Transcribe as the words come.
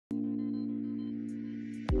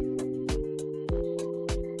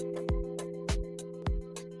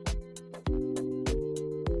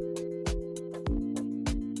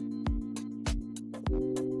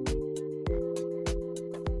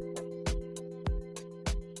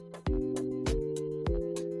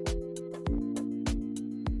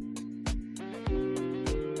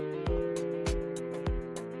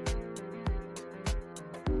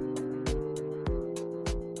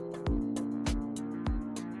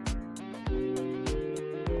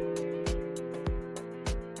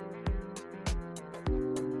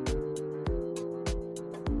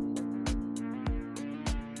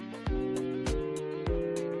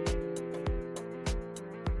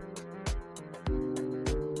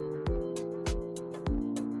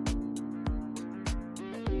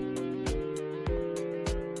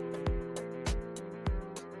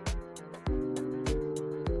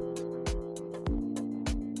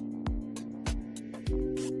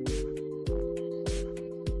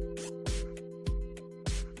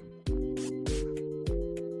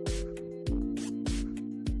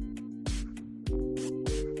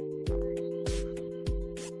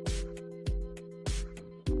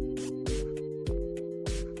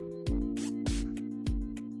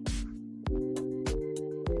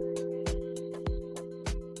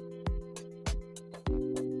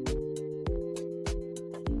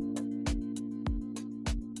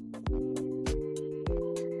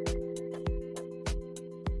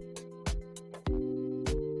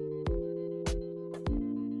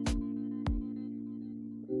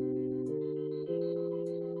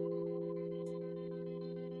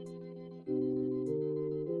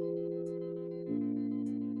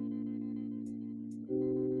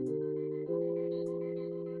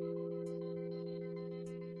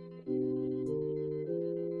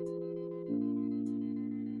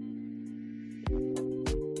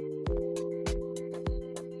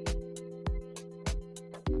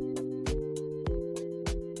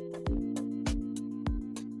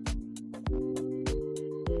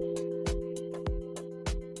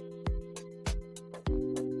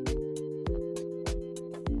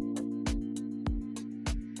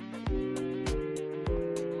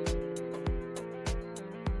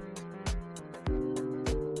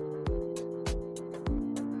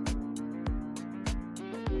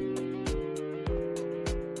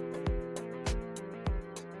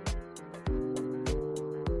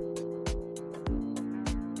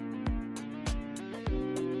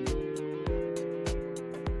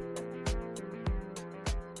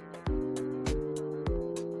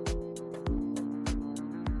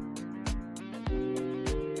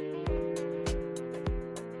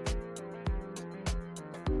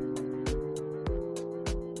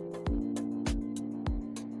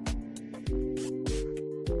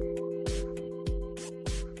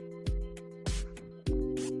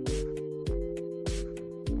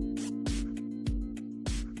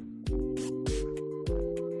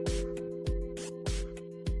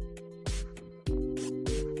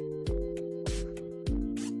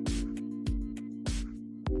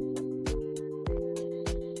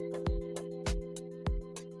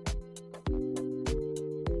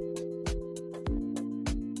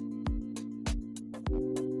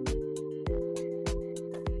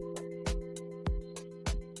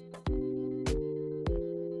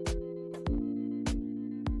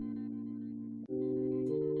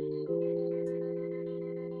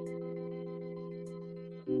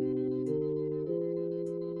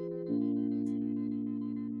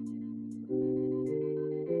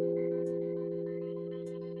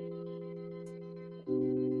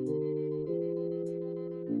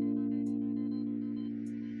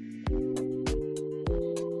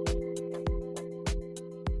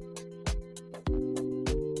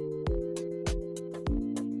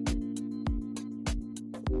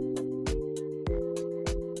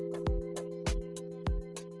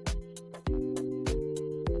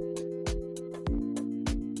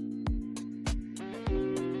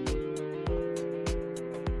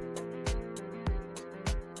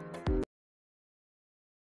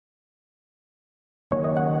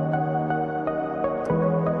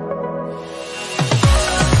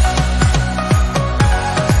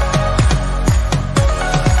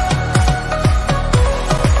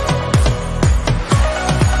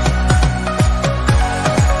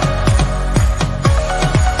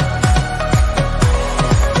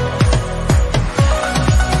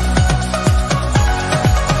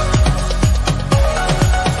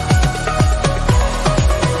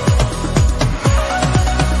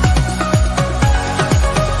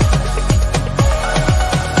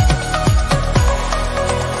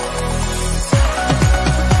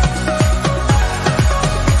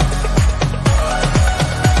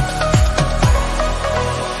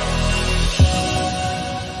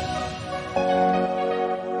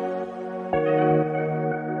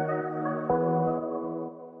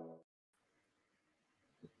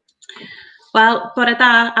Wel, bore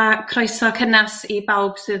da a croeso cynnas i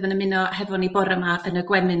bawb sydd yn ymuno hefo ni bore yma yn y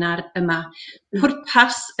Gweminar yma.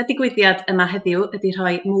 Pwrpas y digwyddiad yma heddiw ydy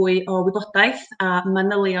rhoi mwy o wybodaeth a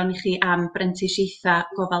manylion i chi am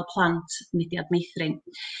brentisiaethau gofal plant Mudiad Meithrin.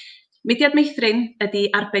 Mudiad Meithrin ydy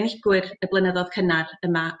arbenigwyr y blynyddoedd cynnar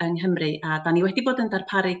yma yng Nghymru a da ni wedi bod yn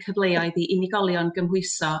darparu cyfleoedd i unigolion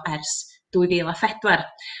gymhwyso ers 2004.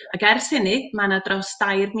 Ac ers hynny, mae yna dros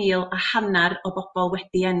 2,500 o bobl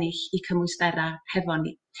wedi ennill i cymwystera hefo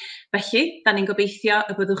ni. Felly, da ni'n gobeithio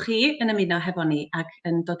y byddwch chi yn ymuno hefo ni ac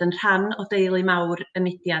yn dod yn rhan o deulu mawr y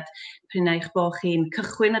mudiad pryn eich bod chi'n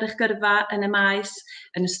cychwyn ar eich gyrfa yn y maes,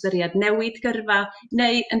 yn ystyried newid gyrfa,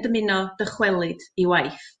 neu yn dymuno dychwelyd i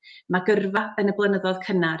waith. Mae gyrfa yn y blynyddoedd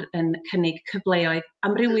cynnar yn cynnig cyfleoedd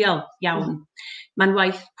amrywiol iawn. Mae'n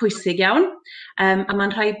waith pwysig iawn, a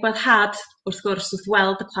mae'n rhoi boddhad wrth gwrs wrth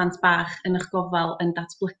weld y plant bach yn eich gofal yn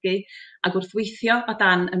datblygu ac wrth weithio o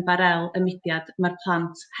dan yn barel y mudiad mae'r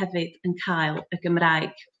plant hefyd yn cael y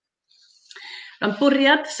Gymraeg. Rwy'n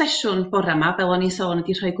bwriad sesiwn bore yma, fel o'n i'n sôn,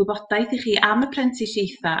 ydy rhoi gwybodaeth i chi am y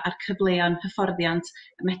prentisiaethau a'r cyfleon hyfforddiant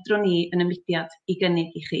y medrwn ni yn y mudiad i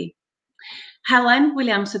gynnig i chi. Helen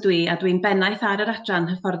Williams ydw i a dwi'n bennaeth ar yr adran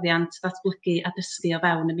hyfforddiant, datblygu a dysgu o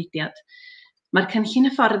fewn y mudiad. Mae'r cynllun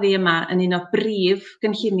hyfforddi yma yn un o brif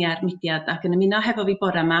gynlluniau'r mudiad ac yn ymuno hefo fi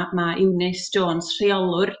bore yma mae Eunice Jones,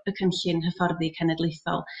 rheolwr y cynllun hyfforddi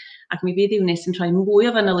Cenedlaethol, ac mi fydd Eunice yn rhoi mwy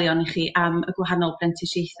o fanylion i chi am y gwahanol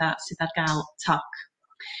brentisiaethau sydd ar gael TOC.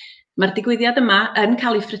 Mae'r digwyddiad yma yn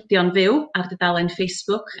cael ei ffrydio'n fyw ar dudalen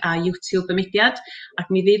Facebook a YouTube y mudiad, ac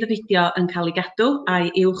mi fydd y fideo yn cael ei gadw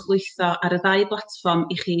a'i uwchlwytho ar y ddau blatfform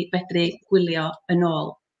i chi fedru gwylio yn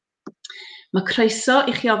ôl. Mae croeso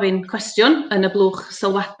i chi ofyn cwestiwn yn y blwch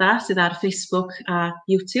sylwadau sydd ar Facebook a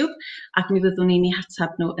YouTube, ac mi fyddwn ni'n ei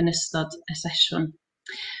hatab nhw yn ystod y sesiwn.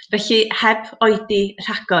 Felly, heb oedi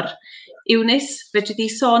rhagor, Eunice, fedri di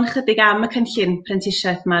sôn chydig am y cynllun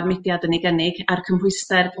prentisiaeth mae'r mudiad yn ei gynnig a'r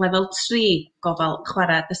cymhwyster lefel 3 gofal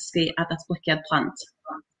chwarae, dysgu a datblygiad plant.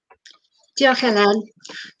 Diolch Helen.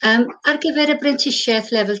 Ar gyfer y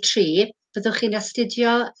brentisiaeth lefel 3, byddwch chi'n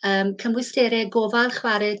astudio cymwysterau gofal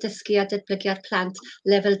chwarae, dysgu a datblygiad plant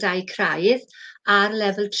lefel 2 craidd a'r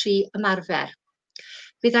lefel 3 ymarfer.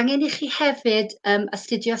 Bydd angen i chi hefyd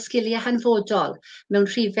astudio sgiliau hanfodol mewn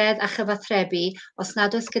rhifedd a chyfathrebu os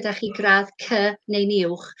nad oes gyda chi gradd C neu'n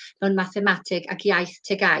uwch mewn mathemateg ac iaith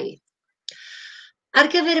tegau.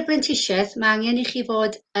 Ar gyfer y brentisiaeth, mae angen i chi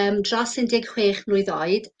fod dros 16 mlwydd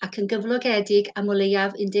oed ac yn gyflogedig am o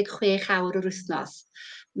leiaf 16 awr yr wythnos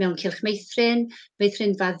mewn cylch meithrin,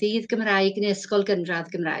 meithrinfa ddydd Gymraeg neu ysgol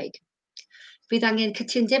gynradd Gymraeg. Bydd angen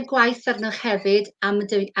cytundeb gwaith arnoch hefyd am y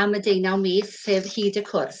 19 mis, sef hyd y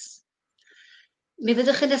cwrs. Mi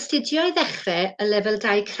fyddwch yn astudio i ddechrau y lefel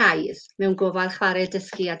 2 craidd mewn gofal chwarae,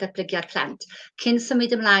 dysgu a datblygiad plant, cyn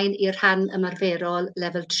symud ymlaen i'r rhan ymarferol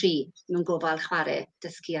lefel 3 mewn gofal chwarae,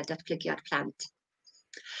 dysgu a datblygiad plant.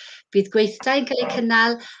 Bydd gweithdau yn cael eu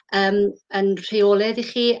cynnal yn rheolaidd i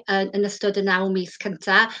chi yn ystod y 9 mis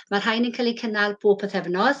cyntaf. Mae'r rhain yn cael eu cynnal bob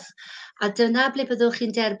pythefnos, a dyna ble byddwch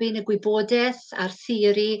chi'n derbyn y gwybodaeth a'r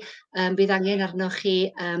theori bydd angen arnoch chi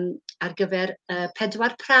ar gyfer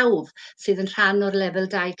 4 prawf sydd yn rhan o'r lefel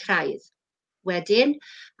 2 craidd. Wedyn,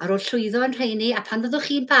 ar ôl llwyddo yn rheini, a pan fyddwch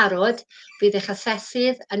chi'n barod, bydd eich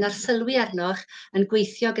asesydd yn arsylwi arnoch yn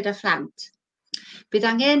gweithio gyda phlant. Bydd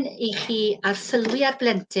angen i chi arsylwi ar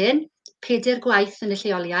blentyn, 4 gwaith yn y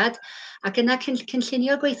lleoliad, ac yna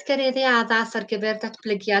cynllunio gweithgareddau addas ar gyfer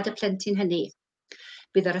datblygiad y plentyn hynny.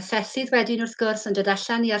 Bydd yr asesydd wedyn wrth gwrs yn dod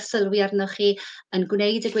allan i arsylwi arnoch chi yn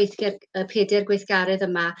gwneud y 4 gweithgaredd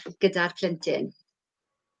yma gyda'r plentyn.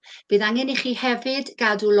 Bydd angen i chi hefyd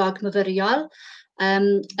gadw log myfyriol yn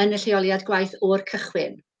y lleoliad gwaith o'r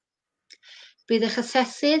cychwyn. Bydd eich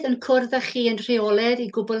asesydd yn cwrdd â chi yn rheolaidd i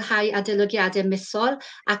gwblhau adolygiadau misol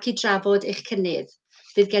ac i drafod eich cynnydd.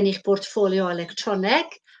 Bydd gen i'ch portffolio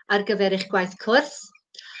electroneg ar gyfer eich gwaith cwrs,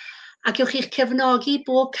 ac ywch chi'ch cefnogi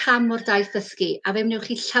bob cam o'r daith ddysgu, a fe wnewch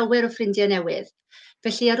chi llawer o ffrindiau newydd.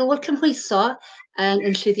 Felly ar ôl cymhwyso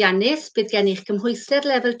yn llwyddiannus, bydd gen i'ch cymhwyster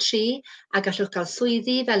lefel 3 a gallwch gael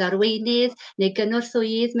swyddi fel arweinydd neu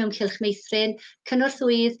gynorthwyydd mewn cylch meithrin,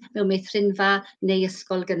 cynorthwyydd mewn meithrinfa neu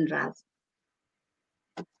ysgol gynradd.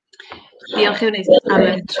 Diolch Eunice am y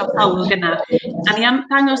trosolwg yna. Da ni am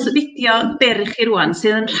dangos y fideo byr i chi rwan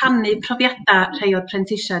sydd yn rhannu profiadau rhai o'r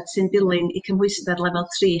prentisiaid sy'n dilyn i cymhwyster lefel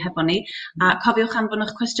 3 hefo ni. A cofiwch anfon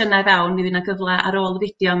eich cwestiynau fewn, mi fydd yna gyfle ar ôl y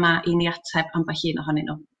fideo yma i ni ateb ambell un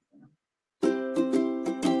ohonyn nhw.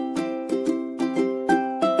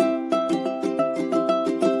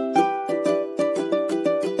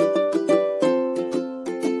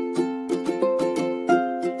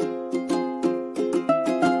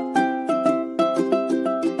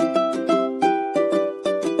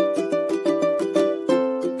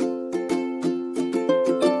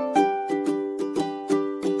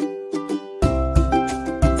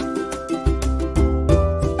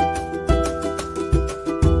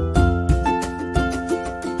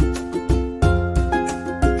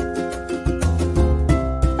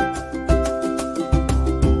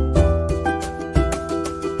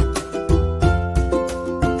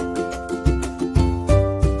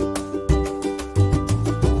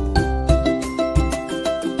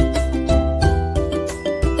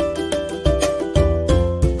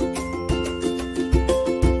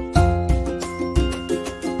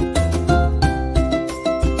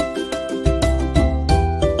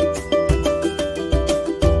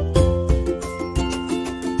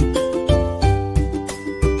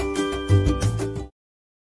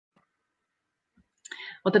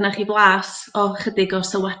 o dyna chi flas o chydig o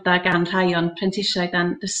sylwadau gan rhai o'n prentisiaid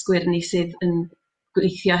a'n dysgwyr ni sydd yn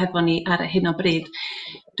gweithio hefo ni ar hyn o bryd.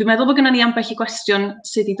 Dwi'n meddwl bod gennym ni ambell i gwestiwn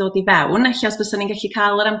sydd wedi dod i fewn, eich os byswn ni'n gallu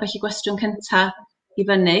cael yr ambell i gwestiwn cyntaf i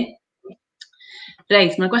fyny.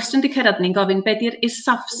 Reit, mae'r gwestiwn wedi cyrraedd ni'n gofyn beth yw'r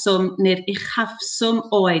isafswm neu'r uchafswm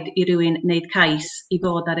oed i rywun wneud cais i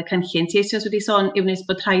fod ar y cynllun. Ti eisiau wedi sôn, Eunice,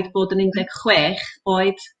 bod rhaid bod yn 16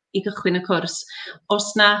 oed i gychwyn y cwrs. Os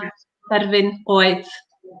na derfyn oed,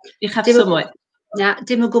 uchafswm oed? Na,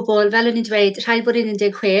 dim o gwbl. Fel o'n i'n dweud, rhaid bod yn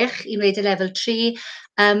 16 i wneud y lefel 3.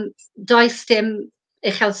 Does dim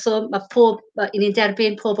uchafswm, mae ni'n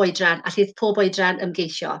derbyn pob oedran, a llydd pob oedran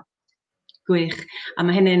ymgeisio. Gwych. A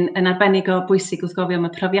mae hynny'n yn arbennig o bwysig wrth gofio am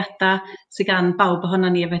y profiadau sydd gan bawb ohono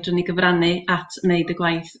ni a fedrwn ni gyfrannu at wneud y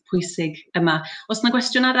gwaith pwysig yma. Os yna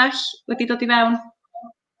gwestiwn arall wedi dod i fewn?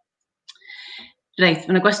 Reit,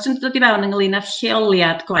 mae yna gwestiwn wedi dod i fewn ynglyn â'r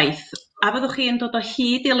lleoliad gwaith. A fyddwch chi yn dod o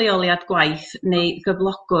hyd i leoliad gwaith neu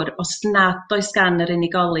gyflogwr os nad oes gan yr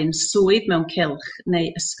unigolyn swydd mewn cylch neu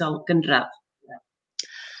ysgol gynradd?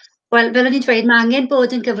 Wel, fel o'n i'n dweud, mae angen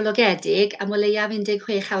bod yn gyflogedig am o leiaf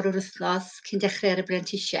 16 awr yr wythnos cyn dechrau'r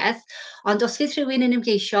apprentisiaeth, ond os fydd rhywun yn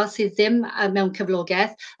ymgeisio sydd ddim mewn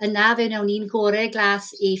cyflogaeth, yna fe wnawn ni'n gorau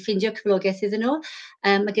glas i ffindio cyflogaeth iddyn nhw.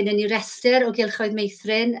 Mae gennym ni restr o gylchoedd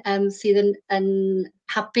Meithrin sydd yn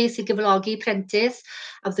hapus i gyflogi prentis,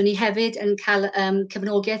 a byddwn ni hefyd yn cael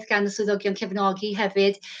cefnogaeth gan y swyddogion cefnogi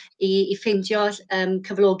hefyd i ffindio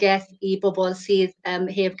cyflogaeth i bobl sydd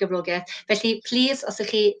heb gyflogaeth. Felly, plis, os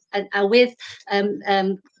ydych chi yn awydd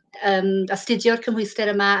astudio'r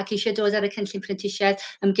cymhwyster yma ac eisiau dod ar y cynllun prentisiaeth,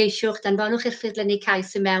 ymgeisiwch, danfonwch i'r ffurflenni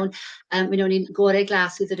cais i mewn, mi wnawn ni'n gorau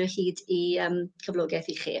glas i ddod o hyd i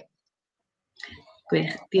cyflogaeth i chi.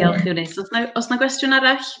 Gwych, diolch Eunice. Os na gwestiwn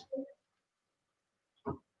arall?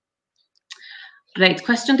 Reit,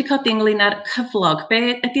 cwestiwn wedi codi ynglyn â'r cyflog.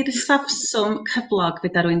 Be ydy'r isafswm cyflog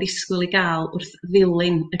fydd rwy'n disgwyl i gael wrth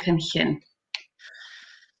ddilyn y cynllun?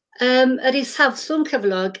 Yr isafswm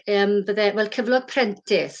cyflog, wel, cyflog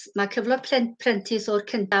prentis. Mae cyflog prentis o'r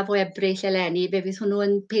cyntaf o Ebrill eleni, fe fydd hwnnw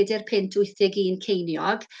yn 4.81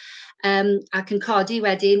 ceiniog, ac yn codi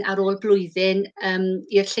wedyn ar ôl blwyddyn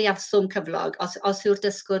i'r lleiafswm cyflog, os yw'r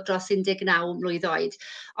dysgwr dros 19 mlwydd oed.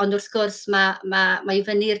 Ond wrth gwrs, mae i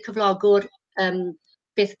fyny i'r cyflogwr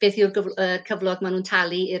beth yw'r cyflog maen nhw'n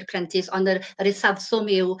talu i'r prentis, ond yr isafswm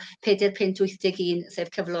yw 4.81,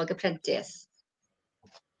 sef cyflog y prentis.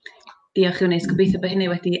 Diolch Eunice, gobeithio bod hynny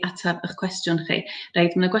wedi ateb eich cwestiwn chi.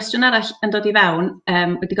 Reit, mae yna gwestiwn arall yn dod i fewn,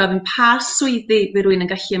 wedi gofyn pa swyddi fydd rwy'n yn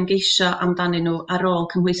gallu ymgeisio amdanyn nhw ar ôl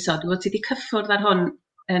cymhwyso. Dwi'n gwybod ti wedi cyffwrdd ar hwn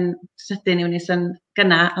yn sydyn Eunice yn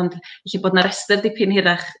gynna, ond felly bod yna restr dipyn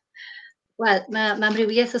hirach. Wel, mae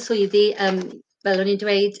amrywiaeth o swyddi, fel o'n i'n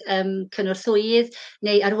dweud, cynnwrth swydd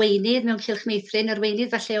neu arweinydd mewn cylch Meithrin,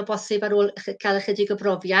 arweinydd falle o bosib ar ôl cael ychydig o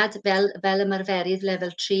brofiad fel ymarferydd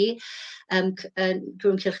lefel 3,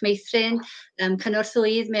 drwy'n cylch Meithrin, cynnwrth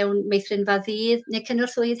swydd mewn Meithrin Faddydd, neu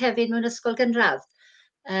cynnwrth swydd hefyd mewn ysgol gynradd.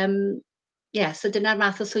 So dyna'r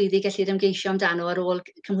math o swyddi gellir ymgeisio amdano ar ôl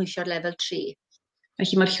cymhwysio'r lefel 3.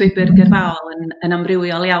 Felly mae'r llwybr gyrfaol yn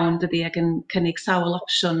amrywiol iawn, dydy, ac yn cynnig sawl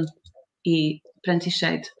opsiwn i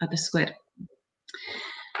brentisiaid a dysgwyr.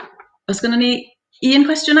 Os gynnon ni un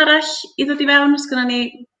cwestiwn arall i ddod i fewn, os gynnon ni...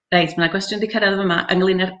 Reit, mae yna gwestiwn wedi cyrraedd yma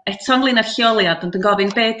ynglyn â'r lleoliad, ond yn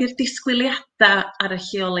gofyn beth yw'r disgwyliadau ar y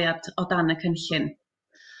lleoliad o dan y cynllun?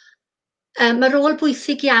 Mae rôl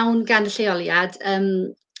bwysig iawn gan y lleoliad.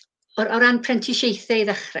 O ran prentisiaethau i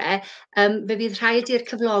ddechrau, fe fydd rhaid i'r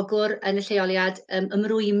cyflogwr yn y lleoliad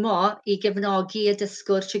ymrwymo i gefnogi y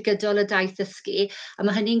dysgwr trwy gydol y daith ddysgu, a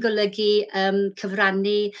mae hynny'n golygu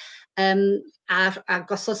cyfrannu a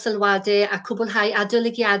gosod sylwadau a cwblhau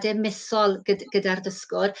adolygiadau misol gyda'r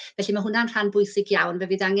dysgwr. Felly mae hwnna'n rhan bwysig iawn. Fe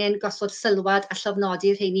fydd angen gosod sylwad a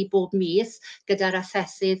llofnodi rheini bob mis gyda'r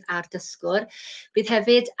asesydd a'r dysgwr. Bydd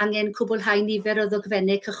hefyd angen cwblhau nifer o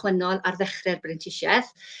ddogfennau cychwynnol ar ddechrau'r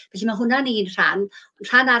brentisiaeth. Felly mae hwnna'n un rhan.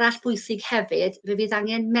 Rhan arall bwysig hefyd, fe fydd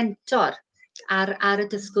angen mentor ar y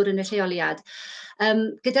dysgwr yn y lleoliad.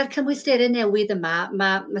 Gyda'r cymhwysterau newydd yma,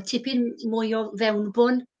 mae tipyn mwy o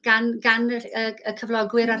fewnbwn gan y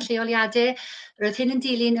cyflogwyr a'r lleoliadau. Roedd hyn yn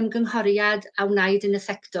dilyn ymgynghoriad a wnaed yn y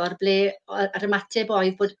sector, ble yr ymateb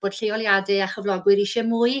oedd bod lleoliadau a chyflogwyr eisiau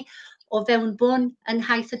mwy o fewnbwn yn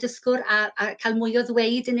haith y dysgwr a cael mwy o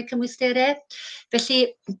ddweud yn y cymhwysterau. Felly,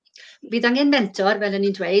 bydd angen mentor, fel o'n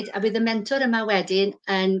i'n dweud, a bydd y mentor yma wedyn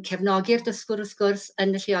yn cefnogi'r dysgwr wrth gwrs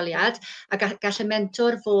yn y lleoliad, a gall y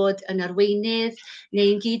mentor fod yn arweinydd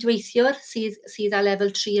neu'n gydweithiwr sydd â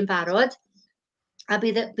lefel 3 yn barod. A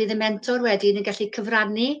bydd y mentor wedyn yn gallu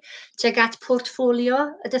cyfrannu tuag at portffolio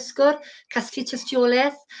y dysgwr, casglu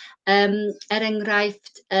tystiolaeth,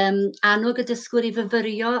 enghraifft, annog y dysgwr i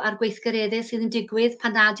fyfyrio ar gweithgareddau sydd yn digwydd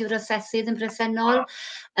pan nad yw'r asesydd yn bresennol.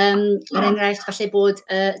 Enghraifft, falle bod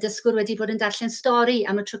dysgwr wedi bod yn darllen stori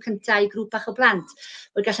am y tro cyntaf i grŵp bach o blant.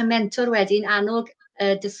 Wel gall y mentor wedyn annog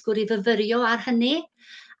dysgwr i fyfyrio ar hynny,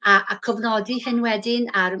 a cofnodi hyn wedyn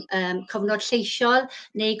ar cofnod lleisiol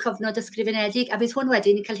neu cofnod ysgrifenedig, a bydd hwn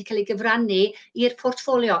wedyn yn cael ei gyfrannu i'r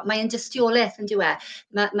portffolio. Mae'n dystiolaeth yn diwe.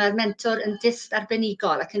 Mae'r mentor yn dyst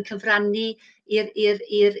arbenigol ac yn cyfrannu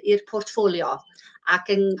i'r portffolio ac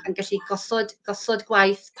yn gallu gosod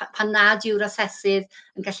gwaith pan nad yw'r asesydd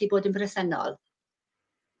yn gallu bod yn bresennol.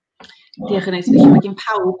 Diolch Eunice. Felly mae gen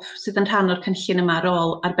pawb sydd yn rhan o'r cynllun yma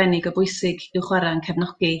rôl arbennig o bwysig i'w chwarae yn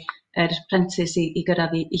cefnogi yr apprentice i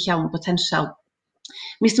gyrraedd i llawn potensial.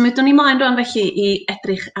 Mi symudwn ni mlaen rwan felly i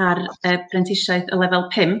edrych ar prentisiaeth y lefel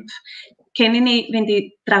 5. Cyn i ni fynd i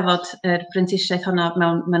drafod yr prentisiaeth honno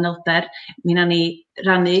mewn manylder, mi wnawn ni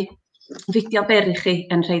rannu fideo byr i chi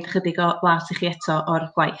yn rhoid chydig o blas i chi eto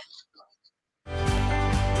o'r gwaith.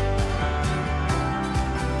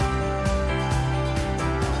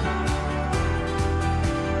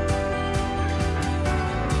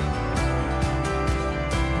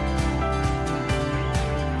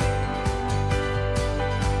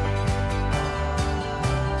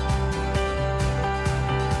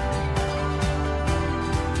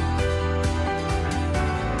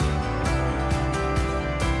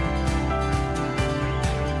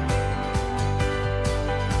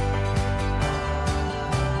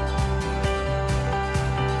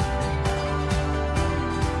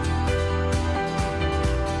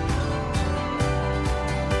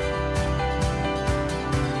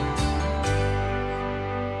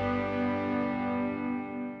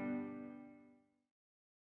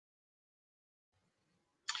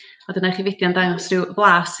 A dyna chi fideo'n dangos rhyw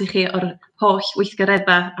blas i chi o'r holl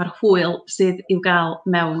weithgareddau a'r hwyl sydd i'w gael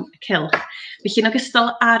mewn cylch. Felly, yn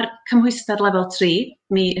ogystal â'r cymhwyster lefel 3,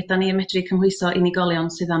 mi ydym ni yn medru cymhwyso unigolion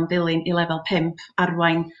sydd am ddilyn i lefel 5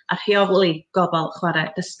 arwain a rheoli gofal chwarae,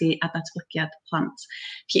 dysgu a datblygiad plant.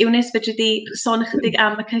 Felly, Eunice, fedri di sôn ychydig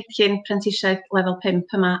am y cynllun prentisiaeth lefel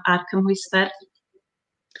 5 yma a'r cymhwyster?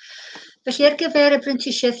 Felly ar gyfer y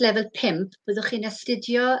prentisiaeth lefel 5, byddwch chi'n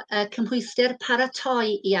astudio cymhwyster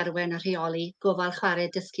paratoi i arwain a rheoli gofal chwarae,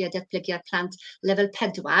 dysgu a datblygiad plant lefel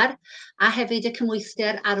 4, a hefyd y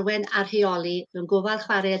cymhwyster arwain a rheoli mewn gofal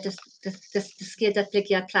chwarae, dysgu a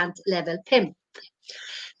datblygiad plant lefel 5.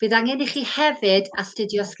 Bydd angen i chi hefyd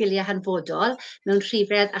astudio sgiliau hanfodol mewn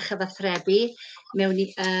rhifedd a chyfathrebu mewn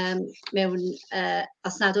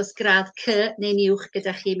os nad oes gradd C neu'n uwch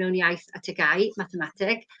gyda chi mewn iaith a tygau,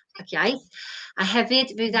 mathemateg ac iaith. A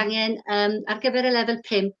hefyd bydd angen, ar gyfer y lefel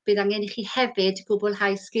 5, bydd angen i chi hefyd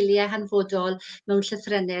gwblhau sgiliau hanfodol mewn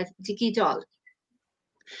llythrennedd digidol.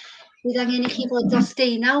 Bydd angen i chi fod dros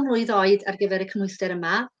 19 mlwydd oed ar gyfer y cymhwyster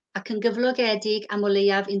yma, ac yn gyflogedig am o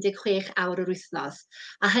leiaf 16 awr yr wythnos,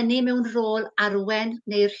 a hynny mewn rôl arwen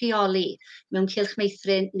neu rheoli mewn cylch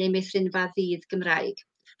meithrin neu meithrinfa ddydd Gymraeg.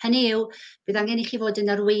 Hynny yw, bydd angen i chi fod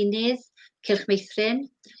yn arweinydd cylch meithrin,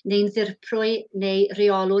 neu'n ddirprwy neu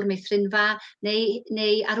reolwr meithrinfa,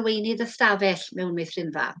 neu arweinydd ystafell mewn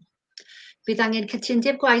meithrinfa. Bydd angen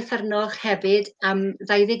cytundeb gwaith arnoch hefyd am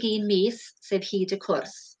 21 mis, sef hyd y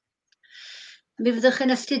cwrs. Mi fyddwch yn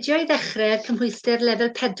astudio i ddechrau cymhwyster lefel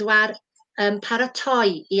 4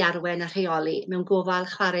 paratoi i arwain a rheoli mewn gofal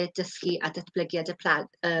chwarae, dysgu a datblygiad y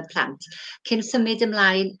plant, cyn symud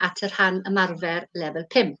ymlaen at y rhan ymarfer lefel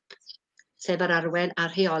 5, sef yr arwain a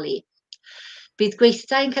rheoli. Bydd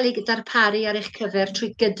gweithdau'n cael ei darparu ar eich cyfer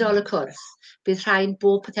trwy gydol y cwrs. Bydd rhain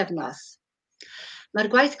bob pythefnos. Mae'r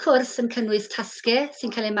gwaith cwrs yn cynnwys tasgau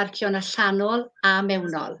sy'n cael ei marcio'n allanol a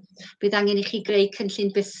mewnol. Bydd angen i chi greu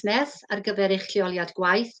cynllun busnes ar gyfer eich lleoliad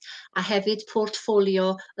gwaith a hefyd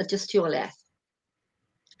portffolio y dystiolaeth.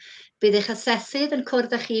 Bydd eich asesydd yn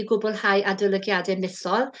cwrdd â chi i gwblhau adolygiadau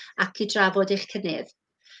misol ac i drafod eich cynnydd.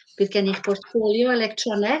 Bydd gen i'ch portffolio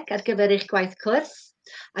electroneg ar gyfer eich gwaith cwrs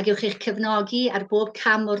ac yw'ch eich cefnogi ar bob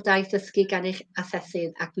cam o'r daith ddysgu gan eich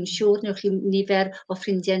asesydd ac yn siŵr newch chi nifer o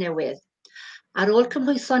ffrindiau newydd. Ar ôl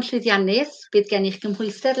cymhwyso'n llwyddiannus, bydd gen i'ch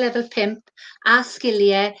cymhwyster lefel 5 a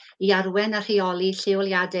sgiliau i arwain a rheoli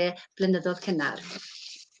lleoliadau blynyddoedd cynnar.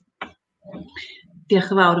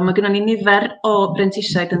 Diolch yn fawr. Mae gennym ni nifer o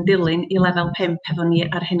brentisiaid yn dilyn i lefel 5 hefo ni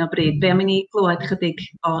ar hyn o bryd. Be am i ni glywed chydig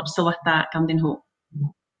o sylwadau ganddyn nhw?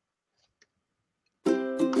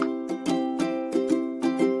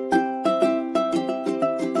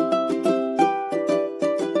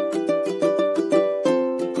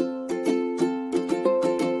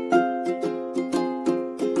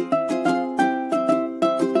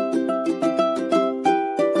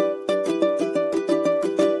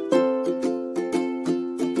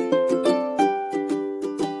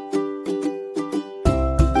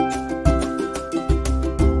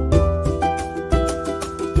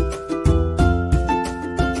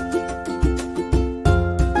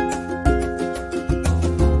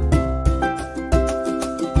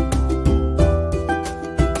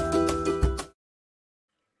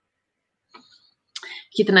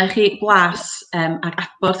 Felly dyna i chi blas ac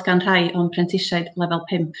adborth gan rhai o'n prentisiaid lefel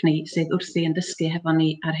 5 ni sydd wrthi yn dysgu hefo ni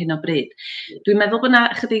ar hyn o bryd. Dwi'n meddwl bod yna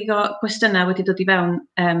chydig o gwestiynau wedi dod i fewn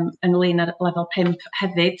ynglyn â'r lefel 5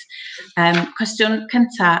 hefyd. Cwestiwn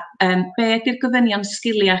cyntaf, be ydy'r gofynion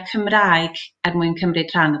sgiliau Cymraeg mwyn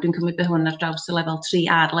cymryd rhan? Dwi'n cymryd bod hwn ar draws y lefel 3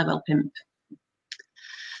 a'r lefel 5.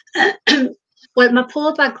 Wel, mae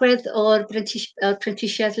pob agwedd o'r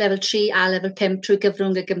prentisiaeth lefel 3 a lefel 5 trwy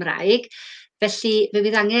gyfrwng y Gymraeg. Felly, fe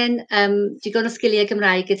fydd angen digon o sgiliau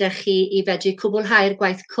Gymraeg gyda chi i fedru cwblhau'r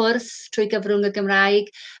gwaith cwrs trwy gyfrwng y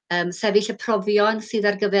Gymraeg, sefyll y profion sydd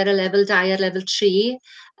ar gyfer y lefel 2 a'r lefel 3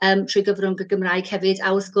 trwy gyfrwng y Gymraeg hefyd,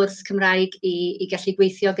 a wrth gwrs Cymraeg i gallu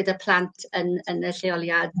gweithio gyda plant yn y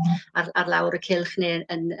lleoliad ar lawr y cylch neu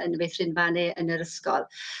yn y Meithrinfa neu yn yr ysgol.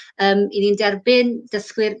 I ni'n derbyn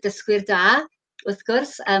dysgwyr da, wrth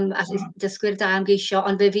gwrs, dysgwyr da am geisio,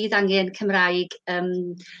 ond fe fydd angen Cymraeg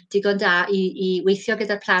digon da i weithio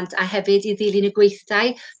gyda'r plant a hefyd i ddilyn y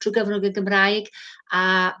gweithdai trwy gyfrwng y Gymraeg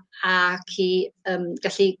ac i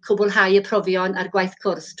gallu cwblhau y profion a'r gwaith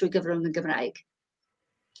cwrs trwy gyfrwng y Gymraeg.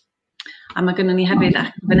 A mae gennym ni hefyd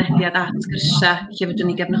fynediad at gyrsiau lle fydden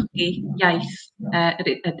ni gefnogi iaith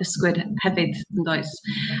y dysgwyr hefyd yn does.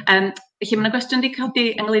 Felly mae yna gwestiwn wedi codi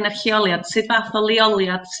ynglyn â'r lleoliad. Sut fath o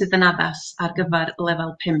leoliad sydd yn addas ar gyfer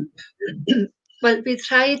lefel 5? Wel, bydd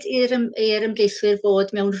rhaid i'r ymgeiswyr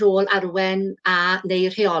fod mewn rôl arwen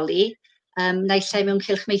neu rheoli, naill ai mewn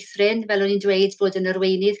cylch Meithrin, fel o'n i'n dweud bod yn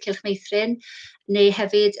arweinydd cylch Meithrin, neu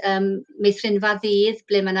hefyd Meithrinfa ddydd,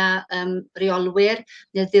 ble mae yna reolwyr,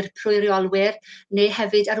 neu ddirprwy reolwyr, neu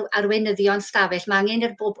hefyd arweinyddion stafell. Mae angen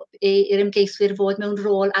i'r ymgeiswyr fod mewn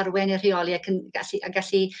rôl arwen i'r rheoli ac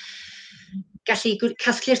gallu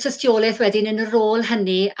casglu'r tystiolaeth wedyn yn y rôl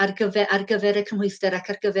hynny ar gyfer y cymhwyster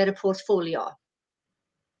ac ar gyfer y portffolio.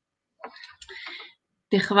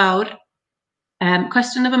 Diolch yn fawr.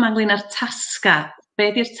 Cwestiwn efo ynglyn â'r tasga. Be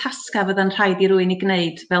ydy'r tasga fydda'n rhaid i rywun i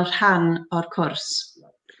gwneud fel rhan o'r cwrs?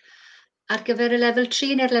 Ar gyfer y lefel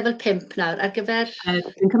 3 neu'r lefel 5 nawr? Ar gyfer...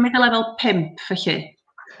 Dwi'n cymryd y lefel 5 felly.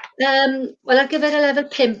 Wel, ar gyfer y lefel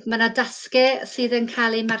 5, mae yna dasgau sydd yn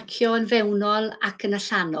cael eu marcio yn fewnol ac yn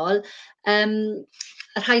allanol. Y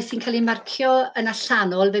rhai sy'n cael eu marcio yn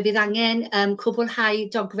allanol, fe fydd angen cwblhau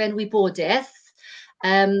dogfen wybodaeth.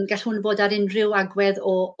 Gall hwn bod ar unrhyw agwedd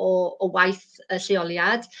o waith y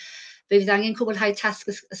lleoliad. Fe fydd angen cwblhau tasg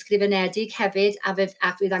ysgrifenedig hefyd, a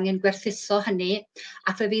fydd angen gwerthuso hynny,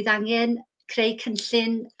 a fe fydd angen creu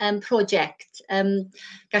cynllun prosiect.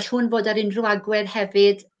 Gall hwn fod ar unrhyw agwedd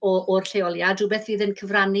hefyd o'r lleoliad, rhywbeth fydd yn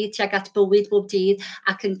cyfrannu tuag at bywyd bob dydd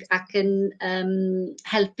ac yn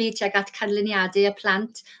helpu tuag at canlyniadau y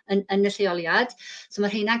plant yn y lleoliad. So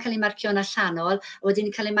mae rheina'n cael eu marcio'n allanol, a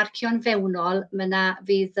wedyn cael eu marcio'n fewnol,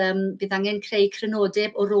 fydd angen creu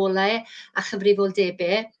crynodeb o rolau a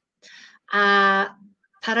chyfrifoldebau, a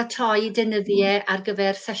paratoi deunyddiau ar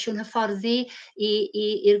gyfer sesiwn hyfforddi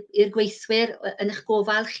i'r gweithwyr yn eich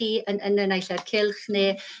gofal chi yn naill ai'r cylch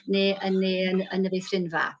neu yn y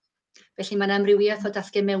Meithrinfa. Felly mae yna amrywiaeth o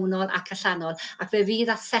dasgau mewnol ac allanol, ac fe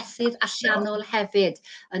fydd asesydd allanol hefyd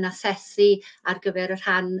yn asesu ar gyfer y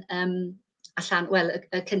rhan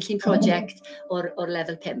y cynllun prosiect o'r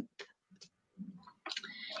lefel 5.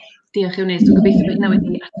 Diolch Eunice, dwi'n gobeithio bod hynna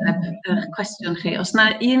wedi ateb eich cwestiwn chi. Os yna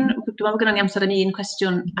dwi'n meddwl gyda ni amser yn un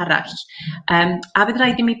cwestiwn arall. A fydd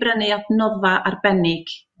rhaid i mi brynu adnodda arbennig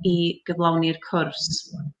i gyflawni'r cwrs?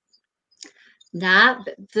 Na,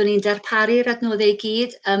 byddwn ni'n darparu'r adnoddau i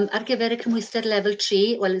gyd ar gyfer y cymhwyster lefel 3,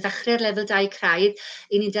 wel, ddechrau'r lefel 2 craidd,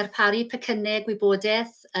 i ni'n darparu pecynnau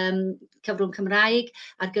gwybodaeth cyfrwng Cymraeg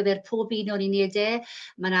ar gyfer pob un o'r unedau.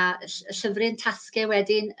 Mae yna llyfryn tasgau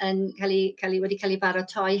wedyn wedi cael ei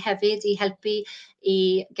baratoi hefyd i helpu i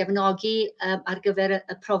gefnogi ar gyfer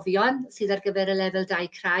y profion sydd ar gyfer y lefel 2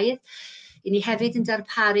 craidd. I ni hefyd yn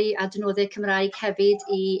darparu adnoddau Cymraeg hefyd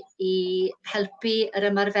i helpu yr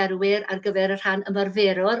ymarferwyr ar gyfer y rhan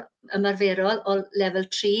ymarferol o lefel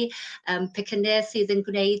 3, pecynnau sydd yn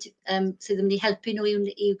mynd i helpu nhw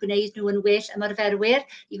i gwneud nhw yn well ymarferwyr,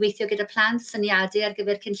 i weithio gyda plant, syniadau ar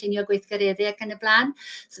gyfer cynllunio gweithgareddau ac yn y blaen.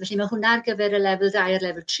 So felly mae hwnna ar gyfer y lefel 2 a'r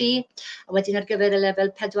lefel 3, a wedyn ar gyfer y lefel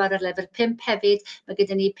 4 a'r lefel 5 hefyd, mae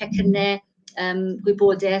gyda ni pecynnau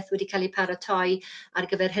gwybodaeth wedi cael ei paratoi ar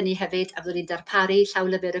gyfer hynny hefyd, a byddwn ni'n darparu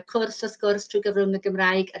llawlyfr y cwrs wrth gwrs trwy gyfrwng y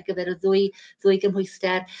Gymraeg ar gyfer y ddwy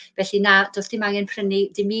gymhwyster. Felly na, does dim angen prynu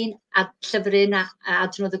dim un llyfryn a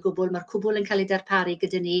adnodd y gwbl, mae'r cwbl yn cael ei darparu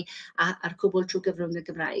gyda ni a'r cwbl trwy gyfrwng y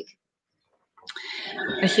Gymraeg.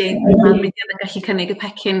 Felly, mae Mudiad yn gallu cynnig y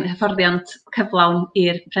pecyn hyfforddiant cyflawn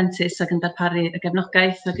i'r prentis ac yn darparu y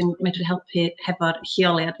gefnogaeth ac yn medru helpu hefo'r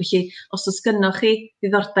lleoliad. Felly, os oes gynnoch chi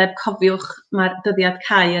ddiddordeb, cofiwch mae'r dyddiad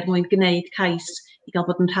cau mwyn gwneud cais i gael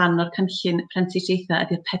bod yn rhan o'r cynllun prentisiaethau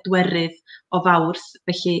ydy'r 4 o Fawrth,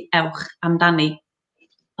 felly ewch amdani.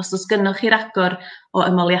 Os oes gynnoch chi'r agor o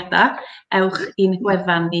ymoliadau, ewch i'n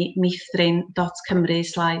gwefan ni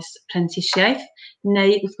meithrin.cymru/prentisiaeth,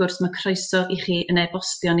 neu wrth gwrs mae croeso i chi yn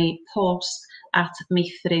e-bostio ni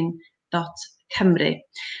post@meithrin.cymru.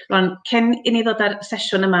 Rwan, cyn i ni ddod â'r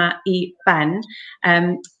sesiwn yma i ben,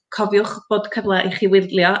 cofiwch bod cyfle i chi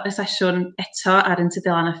wylio y sesiwn eto ar ein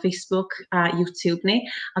tudalennau Facebook a YouTube ni,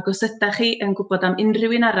 ac os ydych chi yn gwybod am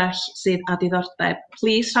unrhyw un arall sydd â diddordeb,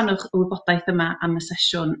 plis rhannwch y wybodaeth yma am y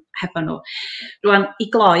sesiwn hefo nhw. Rwan,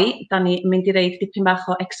 i gloi, da ni'n mynd i reid dipyn bach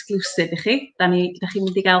o exclusive i chi. Da chi'n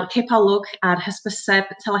mynd i gael cipolwg ar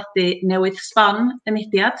hysbyseb teledu newydd sbon y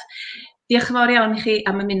Mudiad. Diolch yn fawr iawn i chi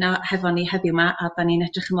am ymuno hefo ni heddiw yma, a da ni'n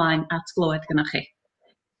edrych ymlaen at glywed gynnwch chi.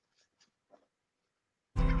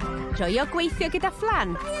 Joio gweithio gyda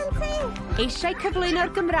phlant? Eisiau cyflwyno'r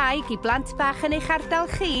Gymraeg i blant bach yn eich ardal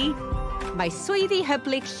chi? Mae swyddi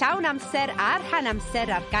hyblyg llawn amser a'r rhan amser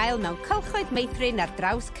ar gael mewn cylchoedd Meithrin ar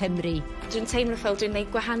draws Cymru. Dwi'n teimlo fel dwi'n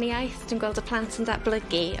gwneud gwahaniaeth, dwi'n gweld y plant yn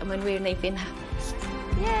datblygu a mae'n wir wneud fi'n hapus.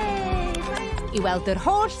 I weld yr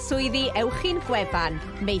holl swyddi, ewch i'n gwefan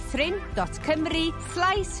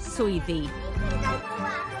meithrin.cymru/swyddi.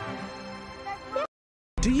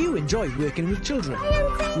 Do you enjoy working with children?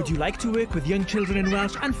 Would you like to work with young children in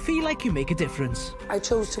Welsh and feel like you make a difference? I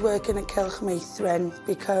chose to work in a Cylch Meithrin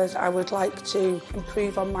because I would like to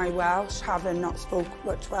improve on my Welsh, having not spoken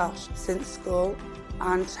much Welsh since school,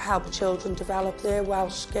 and help children develop their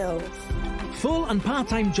Welsh skills. Full and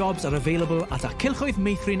part-time jobs are available at our Cylchoedd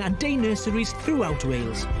Meithrin and day nurseries throughout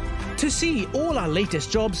Wales. To see all our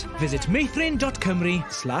latest jobs, visit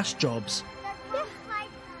meithrin.cymru/jobs.